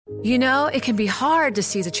You know, it can be hard to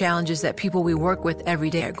see the challenges that people we work with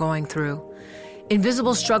every day are going through.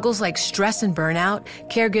 Invisible struggles like stress and burnout,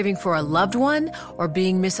 caregiving for a loved one, or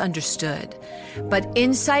being misunderstood. But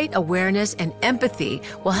insight, awareness, and empathy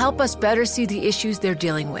will help us better see the issues they're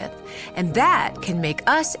dealing with. And that can make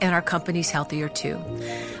us and our companies healthier too.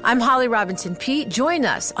 I'm Holly Robinson Peete. Join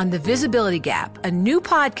us on The Visibility Gap, a new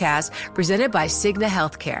podcast presented by Cigna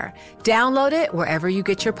Healthcare. Download it wherever you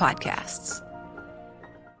get your podcasts.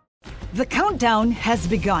 The countdown has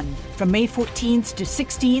begun. From May 14th to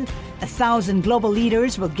 16th, 1,000 global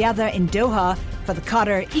leaders will gather in Doha for the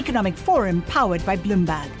Qatar Economic Forum powered by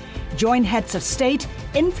Bloomberg. Join heads of state,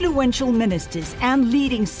 influential ministers, and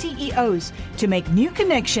leading CEOs to make new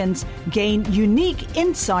connections, gain unique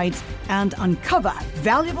insights, and uncover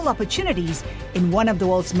valuable opportunities in one of the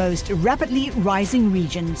world's most rapidly rising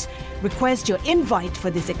regions. Request your invite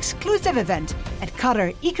for this exclusive event at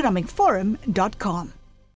QatarEconomicForum.com.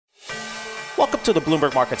 Welcome to the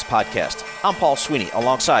Bloomberg Markets Podcast. I'm Paul Sweeney,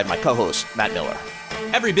 alongside my co-host, Matt Miller.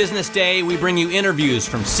 Every business day, we bring you interviews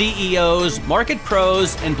from CEOs, market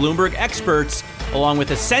pros, and Bloomberg experts, along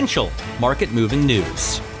with essential market-moving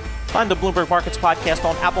news. Find the Bloomberg Markets Podcast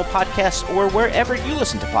on Apple Podcasts or wherever you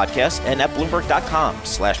listen to podcasts and at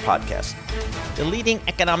Bloomberg.com/podcast. The leading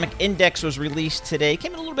economic index was released today.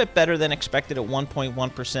 Came in a little bit better than expected at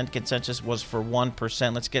 1.1%. Consensus was for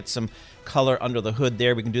 1%. Let's get some color under the hood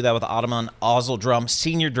there. We can do that with Ataman Ozeldrum,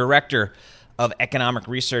 Senior Director of Economic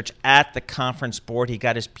Research at the Conference Board. He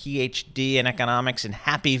got his PhD in economics in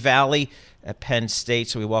Happy Valley at Penn State.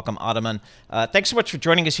 So we welcome Ataman. Thanks so much for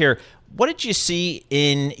joining us here. What did you see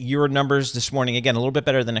in your numbers this morning? Again, a little bit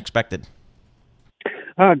better than expected.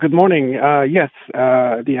 Good morning. Yes,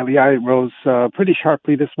 the LEI rose pretty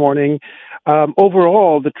sharply this morning.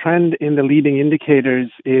 Overall, the trend in the leading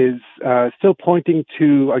indicators is still pointing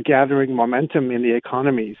to a gathering momentum in the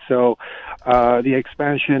economy. So the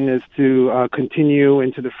expansion is to continue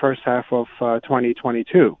into the first half of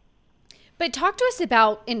 2022. But talk to us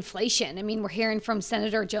about inflation. I mean, we're hearing from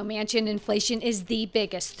Senator Joe Manchin, inflation is the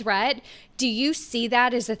biggest threat. Do you see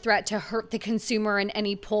that as a threat to hurt the consumer and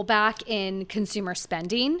any pullback in consumer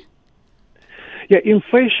spending? Yeah,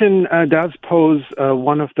 inflation does pose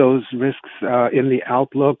one of those risks in the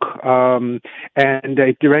outlook, and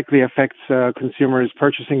it directly affects consumers'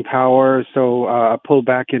 purchasing power, so a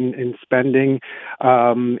pullback in spending,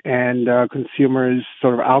 and consumers'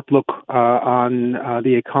 sort of outlook on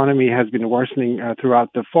the economy has been worsening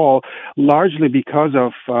throughout the fall, largely because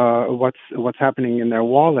of what's happening in their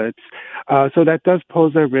wallets. So that does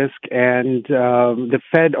pose a risk, and the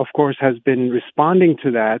Fed, of course, has been responding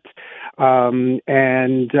to that.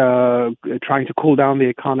 And trying to cool down the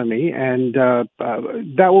economy, and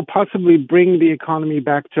that will possibly bring the economy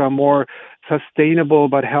back to a more sustainable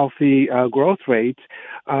but healthy growth rate,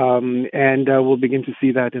 and we'll begin to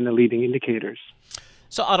see that in the leading indicators.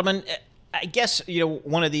 So, Ataman, I guess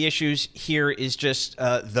one of the issues here is just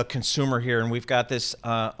the consumer here, and we've got this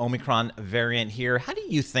Omicron variant here. How do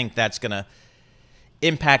you think that's going to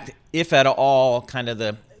impact, if at all, kind of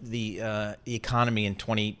the economy in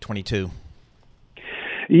 2022?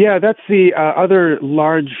 Yeah, that's the other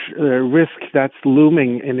large risk that's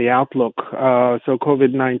looming in the outlook. So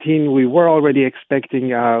COVID-19, we were already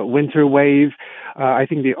expecting a winter wave. I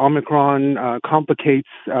think the Omicron complicates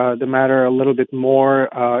the matter a little bit more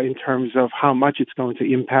in terms of how much it's going to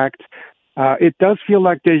impact. It does feel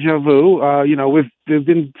like deja vu. We've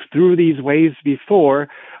been through these waves before,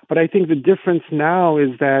 but I think the difference now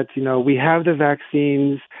is that, we have the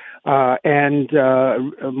vaccines and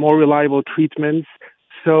more reliable treatments.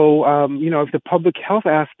 So, if the public health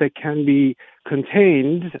aspect can be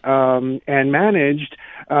contained and managed,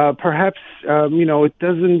 perhaps, it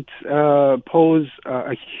doesn't pose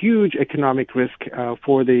a huge economic risk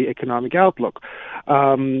for the economic outlook.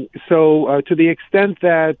 So to the extent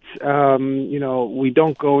that, we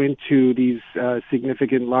don't go into these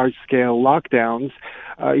significant large-scale lockdowns,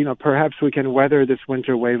 perhaps we can weather this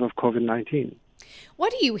winter wave of COVID-19.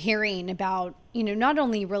 What are you hearing about, not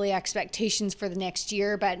only really expectations for the next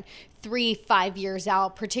year, but 3-5 years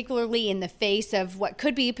out, particularly in the face of what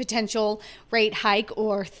could be a potential rate hike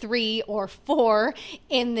or 3 or 4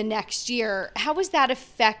 in the next year? How is that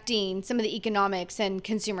affecting some of the economics and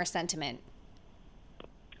consumer sentiment?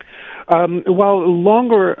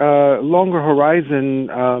 Longer horizon,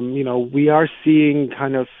 we are seeing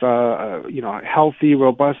kind of, healthy,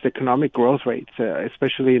 robust economic growth rates,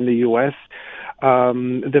 especially in the U.S.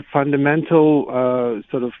 The fundamental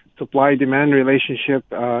sort of supply-demand relationship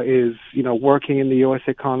is, working in the U.S.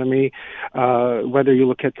 economy. Whether you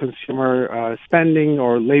look at consumer spending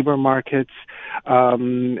or labor markets,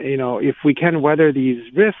 if we can weather these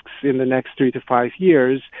risks in the next 3 to 5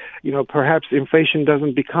 years, perhaps inflation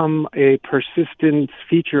doesn't become a persistent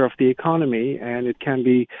feature of the economy, and it can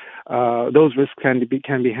be those risks can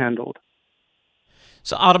be handled.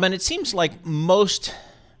 So, Ataman, it seems like most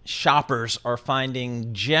shoppers are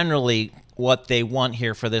finding generally what they want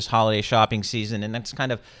here for this holiday shopping season, and that's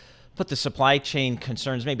kind of put the supply chain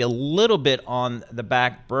concerns maybe a little bit on the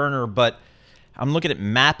back burner. But I'm looking at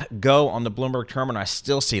MapGo on the Bloomberg terminal. I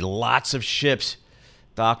still see lots of ships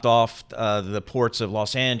docked off the ports of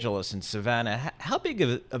Los Angeles and Savannah. How big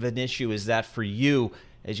of an issue is that for you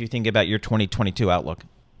as you think about your 2022 outlook?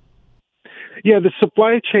 Yeah, the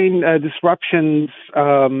supply chain disruptions,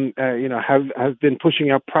 have been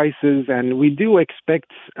pushing up prices, and we do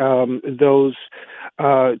expect those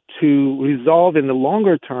to resolve in the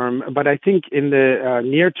longer term. But I think in the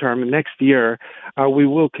near term, next year, we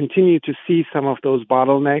will continue to see some of those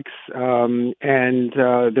bottlenecks and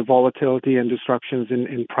the volatility and disruptions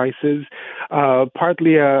in prices.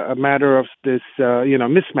 Partly a matter of this,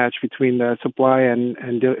 mismatch between the supply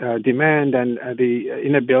and demand and the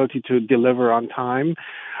inability to deliver on time.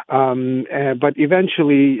 But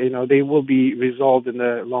eventually, they will be resolved in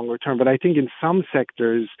the longer term. But I think in some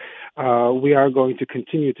sectors, we are going to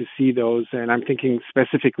continue to see those. And I'm thinking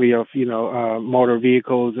specifically of, motor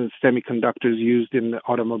vehicles and semiconductors used in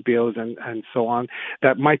automobiles and so on.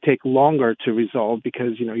 That might take longer to resolve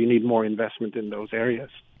because, you need more investment in those areas.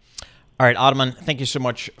 All right, Ataman, thank you so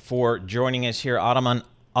much for joining us here. Ataman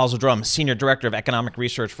Alzadrom, Senior Director of Economic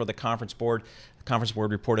Research for the Conference Board. The Conference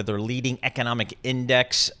Board reported their leading economic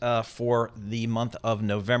index for the month of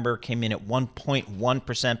November came in at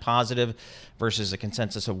 1.1% positive versus a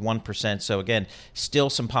consensus of 1%. So again, still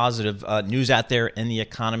some positive news out there in the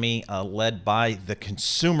economy led by the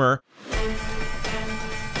consumer.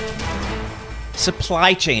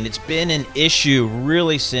 Supply chain, it's been an issue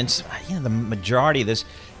really since the majority of this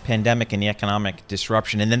pandemic and the economic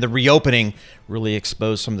disruption, and then the reopening really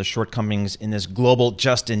exposed some of the shortcomings in this global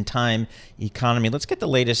just-in-time economy. Let's get the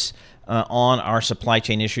latest on our supply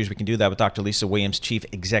chain issues. We can do that with Dr. Lisa Williams, Chief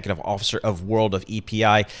Executive Officer of World of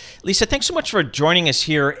EPI. Lisa, thanks so much for joining us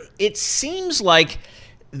here. It seems like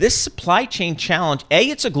this supply chain challenge,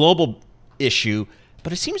 it's a global issue,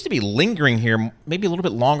 but it seems to be lingering here maybe a little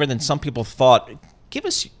bit longer than some people thought. Give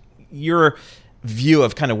us your view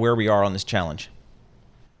of kind of where we are on this challenge.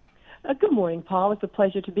 Good morning, Paul. It's a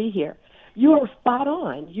pleasure to be here. You are spot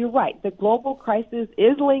on. You're right. The global crisis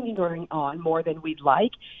is lingering on more than we'd like,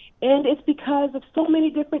 and it's because of so many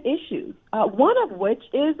different issues, one of which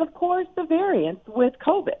is, of course, the variants with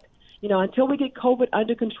COVID. Until we get COVID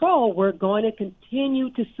under control, we're going to continue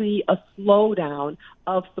to see a slowdown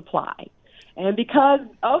of supply. And because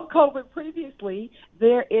of COVID previously,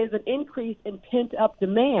 there is an increase in pent-up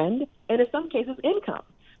demand and, in some cases, income.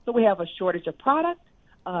 So we have a shortage of product,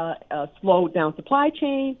 a slowed down supply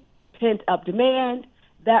chain, pent-up demand.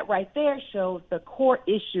 That right there shows the core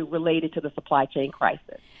issue related to the supply chain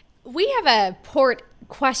crisis. We have a port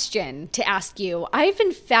question to ask you. I've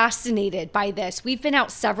been fascinated by this. We've been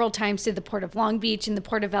out several times to the Port of Long Beach and the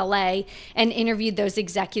Port of LA and interviewed those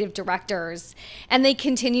executive directors, and they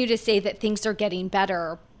continue to say that things are getting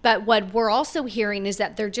better. But what we're also hearing is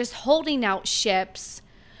that they're just holding out ships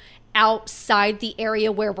outside the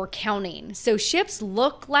area where we're counting. So ships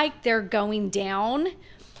look like they're going down,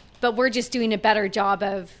 but we're just doing a better job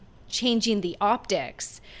of changing the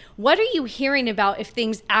optics. What are you hearing about if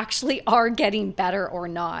things actually are getting better or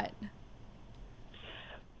not?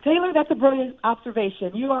 Taylor, that's a brilliant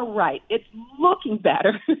observation. You are right. It's looking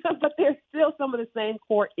better, but there's still some of the same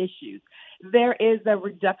core issues. There is a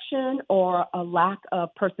reduction or a lack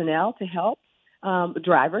of personnel to help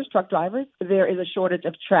truck drivers. There is a shortage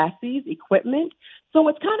of chassis, equipment. So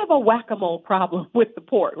it's kind of a whack-a-mole problem with the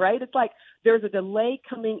port, right? It's like there's a delay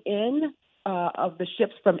coming in of the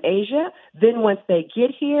ships from Asia. Then once they get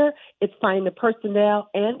here, it's finding the personnel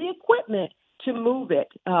and the equipment to move it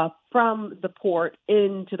from the port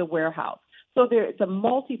into the warehouse. So it's a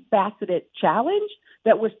multifaceted challenge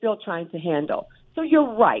that we're still trying to handle. So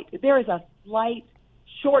you're right. There is a slight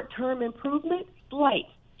short-term improvement.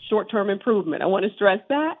 I want to stress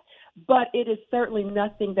that. But it is certainly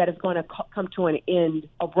nothing that is going to come to an end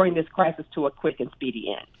or bring this crisis to a quick and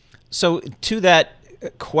speedy end. So to that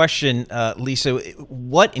question, Lisa,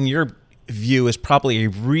 what in your view is probably a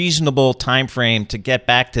reasonable time frame to get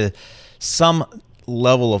back to some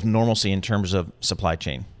level of normalcy in terms of supply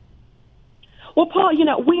chain? Well, Paul,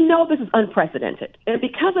 we know this is unprecedented. And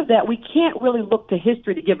because of that, we can't really look to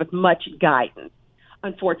history to give us much guidance,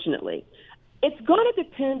 unfortunately. It's going to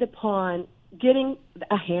depend upon getting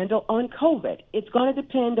a handle on COVID. It's going to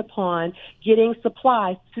depend upon getting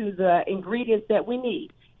supplies to the ingredients that we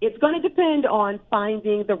need. It's going to depend on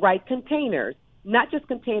finding the right containers, not just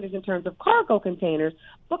containers in terms of cargo containers,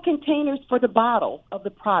 but containers for the bottle of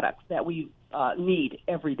the products that we need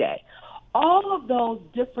every day. All of those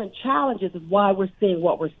different challenges is why we're seeing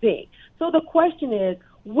what we're seeing. So the question is,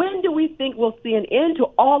 when do we think we'll see an end to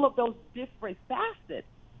all of those different facets?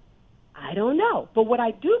 I don't know. But what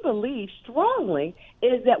I do believe strongly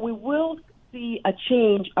is that we will see a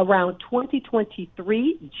change around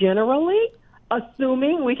 2023 generally,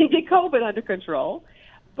 assuming we can get COVID under control.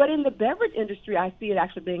 But in the beverage industry, I see it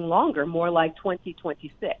actually being longer, more like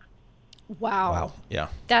 2026. Wow. Yeah.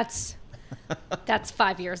 That's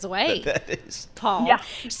 5 years away. That is. Paul. Yeah.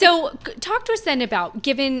 So talk to us then about,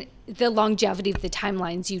 given the longevity of the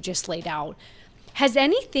timelines you just laid out, has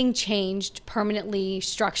anything changed permanently,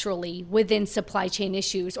 structurally within supply chain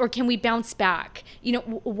issues, or can we bounce back?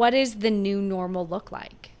 What does the new normal look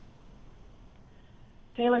like?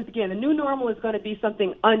 Taylor, again, the new normal is going to be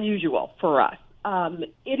something unusual for us.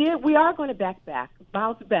 We are going to bounce back,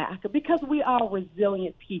 because we are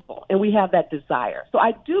resilient people and we have that desire. So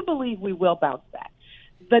I do believe we will bounce back.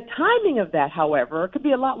 The timing of that, however, could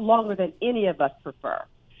be a lot longer than any of us prefer.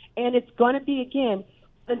 And it's going to be, again,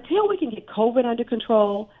 until we can get COVID under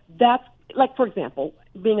control. That's like, for example,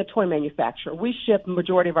 being a toy manufacturer, we ship the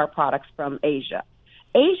majority of our products from Asia.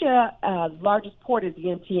 Asia's largest port is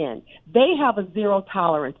Vientiane. They have a zero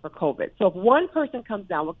tolerance for COVID. So if one person comes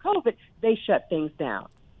down with COVID, they shut things down.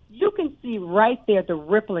 You can see right there the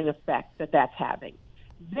rippling effect that that's having.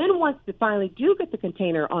 Then once they finally do get the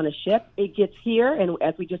container on a ship, it gets here, and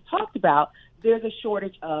as we just talked about, there's a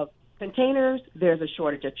shortage of containers, there's a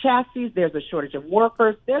shortage of chassis, there's a shortage of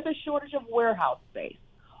workers, there's a shortage of warehouse space.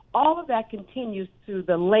 All of that continues to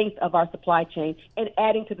the length of our supply chain and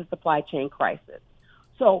adding to the supply chain crisis.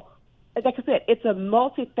 So, like I said, it's a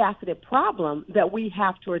multifaceted problem that we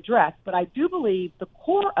have to address, but I do believe the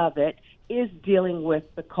core of it is dealing with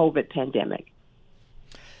the COVID pandemic.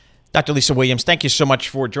 Dr. Lisa Williams, thank you so much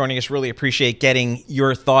for joining us. Really appreciate getting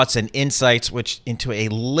your thoughts and insights into a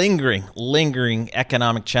lingering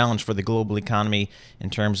economic challenge for the global economy in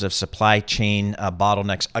terms of supply chain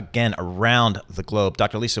bottlenecks, again, around the globe.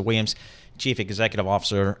 Dr. Lisa Williams, Chief Executive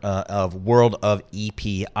Officer of World of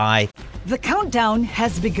EPI. The countdown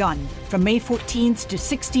has begun. From May 14th to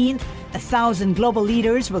 16th, 1,000 global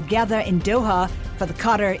leaders will gather in Doha for the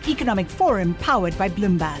Qatar Economic Forum powered by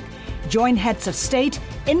Bloomberg. Join heads of state,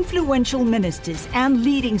 influential ministers, and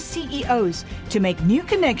leading CEOs to make new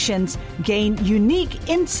connections, gain unique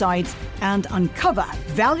insights, and uncover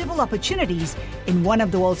valuable opportunities in one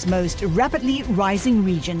of the world's most rapidly rising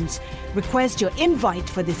regions. Request your invite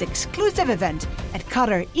for this exclusive event at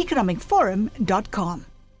QatarEconomicForum.com.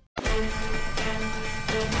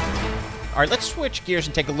 All right, let's switch gears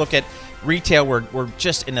and take a look at retail. We're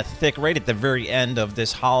just in the thick, right at the very end of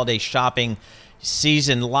this holiday shopping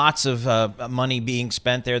season. Lots of money being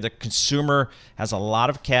spent there. The consumer has a lot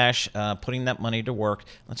of cash, putting that money to work.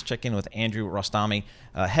 Let's check in with Andrew Rostami,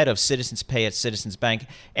 head of Citizens Pay at Citizens Bank.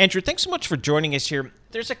 Andrew, thanks so much for joining us here.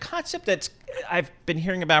 There's a concept I've been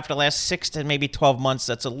hearing about for the last 6 to maybe 12 months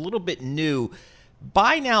that's a little bit new.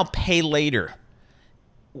 Buy now, pay later.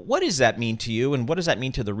 What does that mean to you, and what does that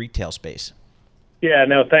mean to the retail space? Yeah,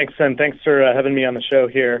 no, thanks, and thanks for having me on the show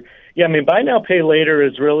here. Yeah, I mean, buy now, pay later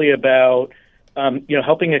is really about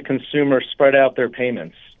helping a consumer spread out their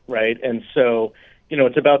payments, right? And so,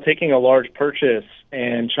 it's about taking a large purchase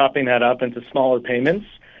and chopping that up into smaller payments,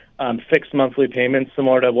 fixed monthly payments,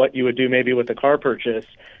 similar to what you would do maybe with a car purchase.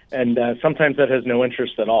 And sometimes that has no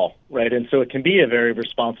interest at all, right? And so it can be a very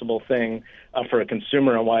responsible thing for a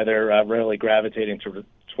consumer and why they're really gravitating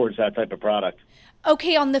towards that type of product.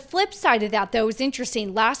 Okay, on the flip side of that, though, it was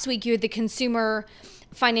interesting. Last week, you had the Consumer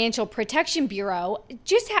Financial Protection Bureau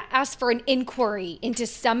just asked for an inquiry into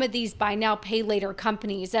some of these buy now, pay later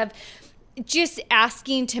companies, of just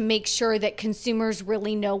asking to make sure that consumers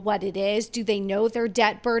really know what it is. Do they know their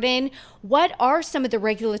debt burden? What are some of the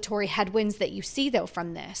regulatory headwinds that you see, though,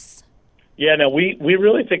 from this? Yeah, no, we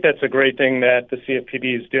really think that's a great thing that the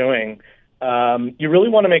CFPB is doing. You really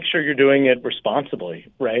want to make sure you're doing it responsibly,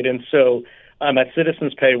 right? And so at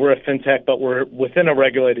Citizens Pay, we're a fintech, but we're within a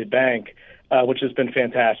regulated bank, which has been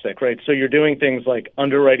fantastic, right? So you're doing things like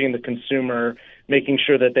underwriting the consumer, making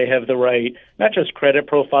sure that they have the right, not just credit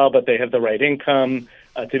profile, but they have the right income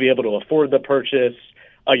to be able to afford the purchase.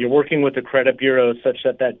 You're working with the credit bureaus such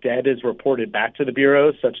that that debt is reported back to the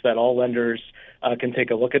bureaus such that all lenders can take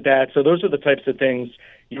a look at that. So those are the types of things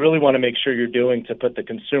you really want to make sure you're doing to put the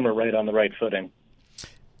consumer right on the right footing.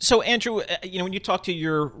 So, Andrew, when you talk to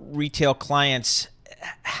your retail clients,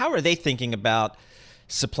 how are they thinking about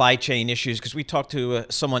supply chain issues? Because we talked to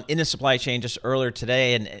someone in the supply chain just earlier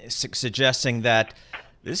today and suggesting that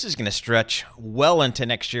this is going to stretch well into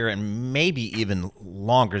next year and maybe even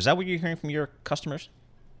longer. Is that what you're hearing from your customers?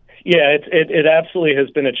 Yeah, it absolutely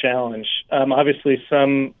has been a challenge. Obviously,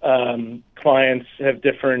 some clients have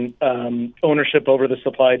different ownership over the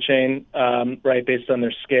supply chain, right, based on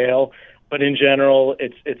their scale. But in general,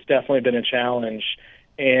 it's definitely been a challenge.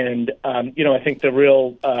 And I think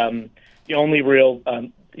the only real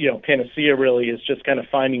panacea really is just kind of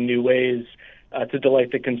finding new ways to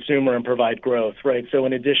delight the consumer and provide growth, right? So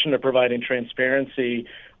in addition to providing transparency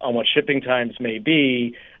on what shipping times may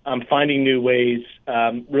be, finding new ways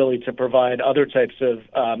really to provide other types of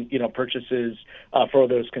purchases for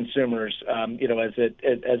those consumers, as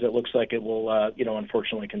it looks like it will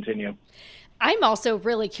unfortunately continue. I'm also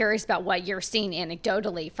really curious about what you're seeing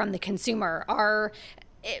anecdotally from the consumer. Are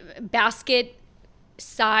basket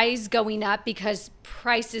size going up because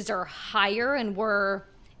prices are higher and we're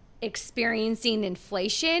experiencing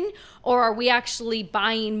inflation, or are we actually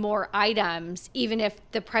buying more items even if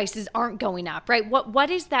the prices aren't going up, right?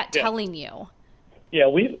 What is that telling you? Yeah,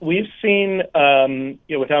 we've seen,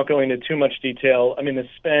 without going into too much detail, I mean, the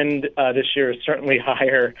spend this year is certainly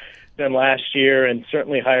higher than last year and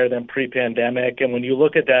certainly higher than pre-pandemic. And when you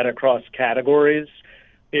look at that across categories,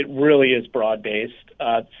 it really is broad-based.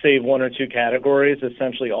 Save one or two categories,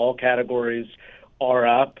 essentially all categories are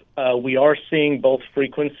up. We are seeing both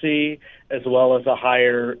frequency as well as a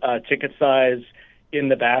higher ticket size in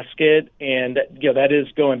the basket. And, that is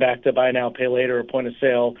going back to buy now, pay later, or point of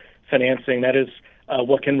sale financing. That is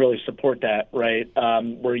what can really support that, right,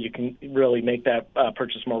 where you can really make that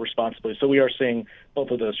purchase more responsibly. So we are seeing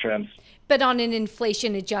both of those trends. But on an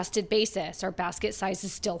inflation-adjusted basis, are basket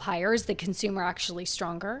sizes still higher? Is the consumer actually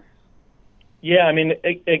stronger? Yeah, I mean,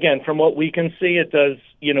 again, from what we can see, it does,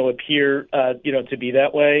 appear, to be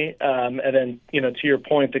that way. And then, to your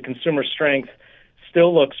point, the consumer strength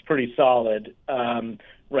still looks pretty solid,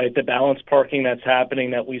 right? The balance parking that's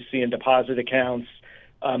happening that we see in deposit accounts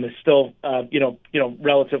is still,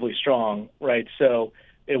 relatively strong, right? So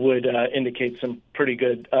it would indicate some pretty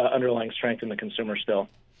good underlying strength in the consumer still.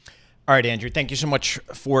 All right, Andrew, thank you so much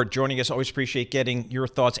for joining us. Always appreciate getting your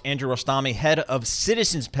thoughts. Andrew Rostami, head of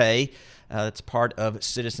Citizens Pay. That's part of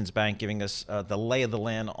Citizens Bank, giving us the lay of the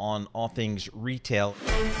land on all things retail.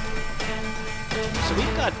 So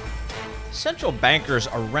we've got central bankers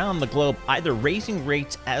around the globe either raising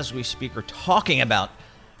rates as we speak or talking about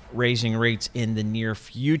raising rates in the near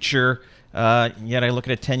future. Yet I look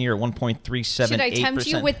at a 10-year at 1.378%. Should I tempt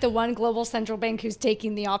you with the one global central bank who's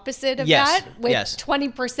taking the opposite of that with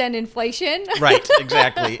 20% inflation? Right,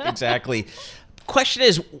 exactly. Question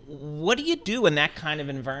is, what do you do in that kind of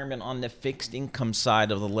environment on the fixed income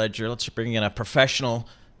side of the ledger? Let's bring in a professional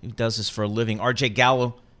who does this for a living. RJ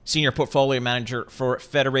Gallo, Senior Portfolio Manager for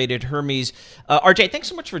Federated Hermes. RJ, thanks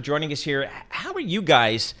so much for joining us here. How are you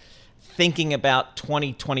guys thinking about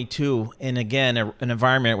 2022 in, again, an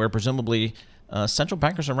environment where presumably central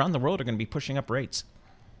bankers around the world are going to be pushing up rates?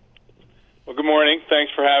 Well, good morning.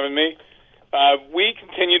 Thanks for having me. We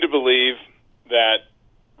continue to believe that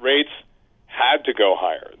rates had to go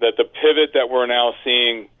higher, that the pivot that we're now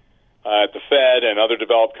seeing at the Fed and other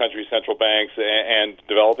developed countries, central banks, and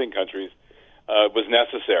developing countries was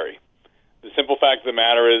necessary. The simple fact of the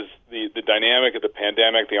matter is the dynamic of the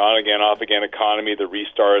pandemic, the on-again, off-again economy, the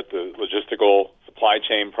restart, the logistical supply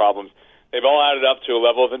chain problems, they've all added up to a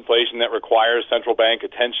level of inflation that requires central bank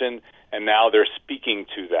attention, and now they're speaking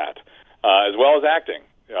to that, as well as acting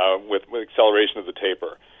with acceleration of the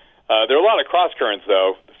taper. There are a lot of cross-currents,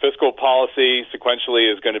 though. The fiscal policy sequentially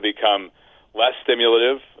is going to become less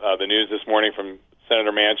stimulative. The news this morning from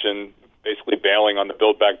Senator Manchin basically bailing on the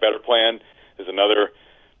Build Back Better plan is another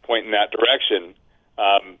point in that direction.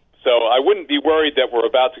 So I wouldn't be worried that we're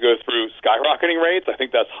about to go through skyrocketing rates. I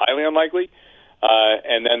think that's highly unlikely.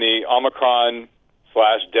 And then the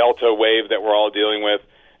Omicron/Delta wave that we're all dealing with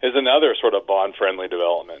is another sort of bond-friendly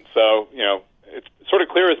development. So, it's sort of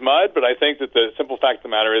clear as mud, but I think that the simple fact of the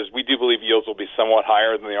matter is we do believe yields will be somewhat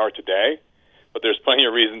higher than they are today, but there's plenty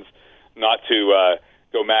of reasons not to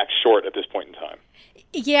go max short at this point in time.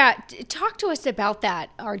 Yeah, talk to us about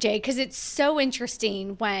that, RJ, because it's so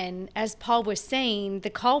interesting when, as Paul was saying, the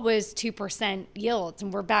call was 2% yields,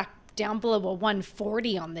 and we're back down below a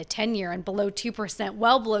 140 on the 10-year and below 2%,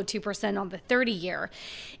 well below 2% on the 30-year.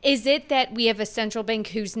 Is it that we have a central bank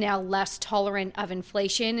who's now less tolerant of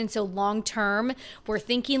inflation, and so long-term we're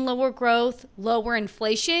thinking lower growth, lower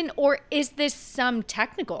inflation, or is this some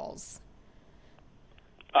technicals?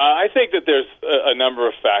 I think that there's a number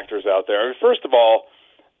of factors out there. I mean, first of all,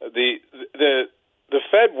 the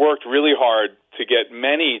Fed worked really hard to get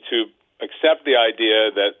many to accept the idea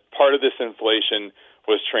that part of this inflation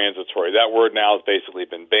was transitory. That word now has basically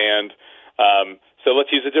been banned. So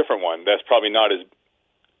let's use a different one. That's probably not as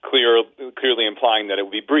clearly implying that it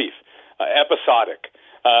would be brief. Episodic.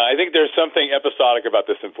 I think there's something episodic about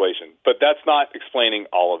this inflation, but that's not explaining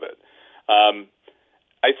all of it.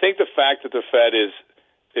 I think the fact that the Fed has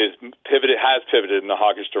pivoted in the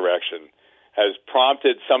hawkish direction has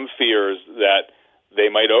prompted some fears that they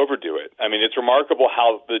might overdo it. I mean, it's remarkable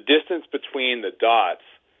how the distance between the dots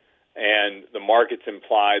and the market's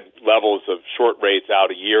implied levels of short rates out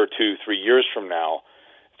a year, 2, 3 years from now,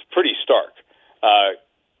 it's pretty stark.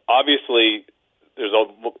 Obviously, there's a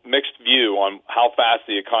mixed view on how fast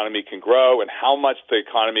the economy can grow and how much the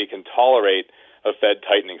economy can tolerate a Fed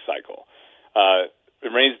tightening cycle. It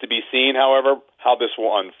remains to be seen, however, how this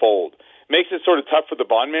will unfold. It makes it sort of tough for the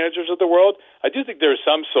bond managers of the world. I do think there's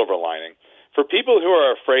some silver lining. For people who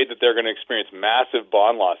are afraid that they're going to experience massive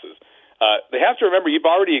bond losses, they have to remember you've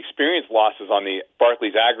already experienced losses on the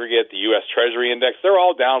Barclays Aggregate, the U.S. Treasury Index. They're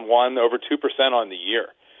all down 1%, over 2% on the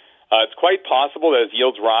year. It's quite possible that as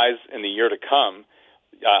yields rise in the year to come,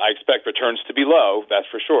 I expect returns to be low, that's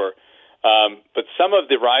for sure. But some of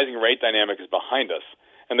the rising rate dynamic is behind us.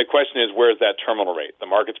 And the question is, where is that terminal rate? The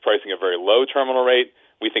market's pricing a very low terminal rate.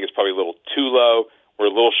 We think it's probably a little too low. We're a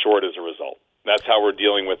little short as a result. That's how we're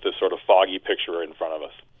dealing with this sort of foggy picture in front of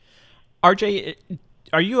us. RJ,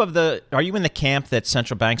 are you in the camp that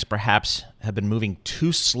central banks perhaps have been moving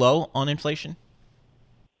too slow on inflation?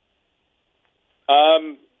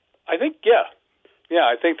 I think, yeah. Yeah,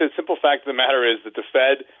 I think the simple fact of the matter is that the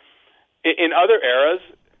Fed, in other eras,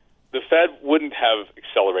 the Fed wouldn't have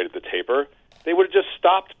accelerated the taper. They would have just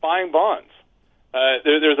stopped buying bonds.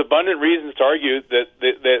 There's abundant reasons to argue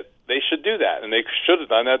that they should do that, and they should have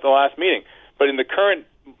done that at the last meeting. But in the current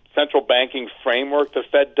central banking framework, the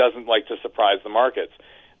Fed doesn't like to surprise the markets.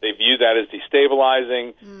 They view that as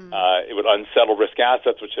destabilizing. It would unsettle risk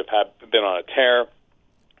assets, which have been on a tear.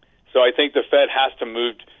 So I think the Fed has to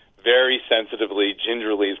move very sensitively,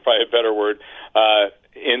 gingerly is probably a better word,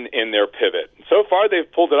 in their pivot. So far, they've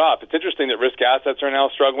pulled it off. It's interesting that risk assets are now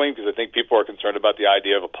struggling because I think people are concerned about the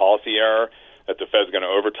idea of a policy error, that the Fed's going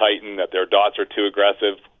to over-tighten, that their dots are too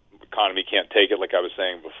aggressive, the economy can't take it, like I was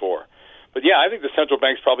saying before. But yeah, I think the central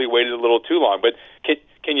bank's probably waited a little too long. But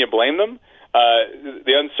can you blame them?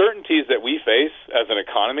 The uncertainties that we face as an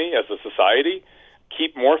economy, as a society,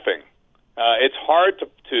 keep morphing. It's hard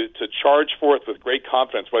to charge forth with great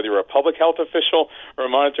confidence whether you're a public health official or a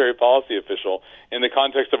monetary policy official in the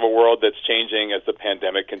context of a world that's changing as the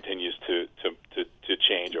pandemic continues to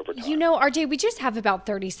change over time. You know, RJ, we just have about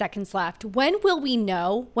 30 seconds left. When will we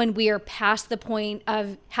know when we are past the point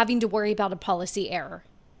of having to worry about a policy error?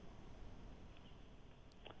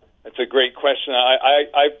 That's a great question.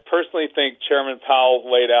 I personally think Chairman Powell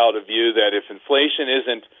laid out a view that if inflation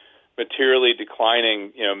isn't materially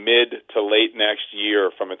declining, mid to late next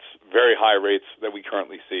year from its very high rates that we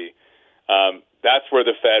currently see, that's where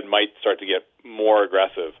the Fed might start to get more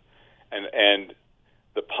aggressive. And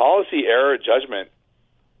the policy error judgment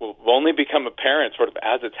will only become apparent sort of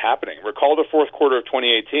as it's happening. Recall the fourth quarter of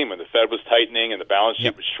 2018 when the Fed was tightening and the balance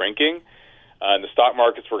sheet was shrinking. And the stock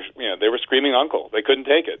markets were, they were screaming uncle. They couldn't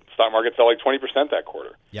take it. The stock market fell like 20% that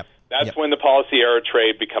quarter. That's when the policy error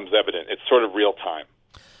trade becomes evident. It's sort of real time.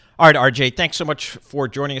 All right, RJ, thanks so much for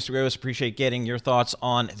joining us. We always appreciate getting your thoughts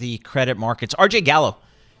on the credit markets. RJ Gallo,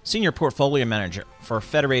 Senior Portfolio Manager for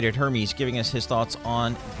Federated Hermes, giving us his thoughts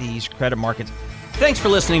on these credit markets. Thanks for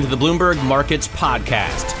listening to the Bloomberg Markets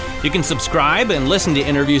Podcast. You can subscribe and listen to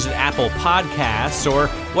interviews at Apple Podcasts or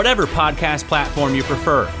whatever podcast platform you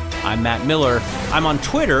prefer. I'm Matt Miller. I'm on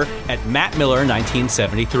Twitter at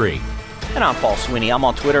MattMiller1973. And I'm Paul Sweeney. I'm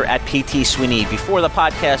on Twitter at PT Sweeney. Before the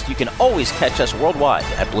podcast, you can always catch us worldwide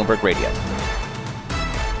at Bloomberg Radio.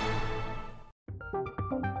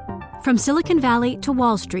 From Silicon Valley to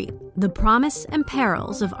Wall Street, the promise and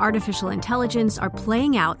perils of artificial intelligence are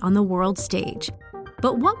playing out on the world stage.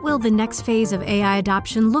 But what will the next phase of AI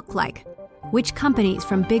adoption look like? Which companies,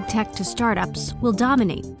 from big tech to startups, will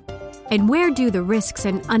dominate? And where do the risks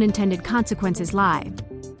and unintended consequences lie?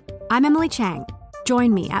 I'm Emily Chang.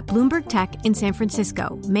 Join me at Bloomberg Tech in San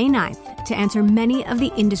Francisco, May 9th, to answer many of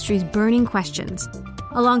the industry's burning questions,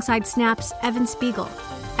 alongside Snap's Evan Spiegel,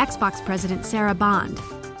 Xbox President Sarah Bond,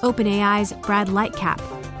 OpenAI's Brad Lightcap,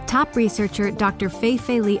 top researcher Dr.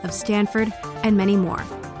 Fei-Fei Li of Stanford, and many more.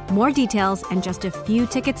 More details and just a few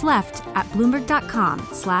tickets left at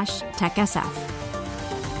Bloomberg.com/TechSF.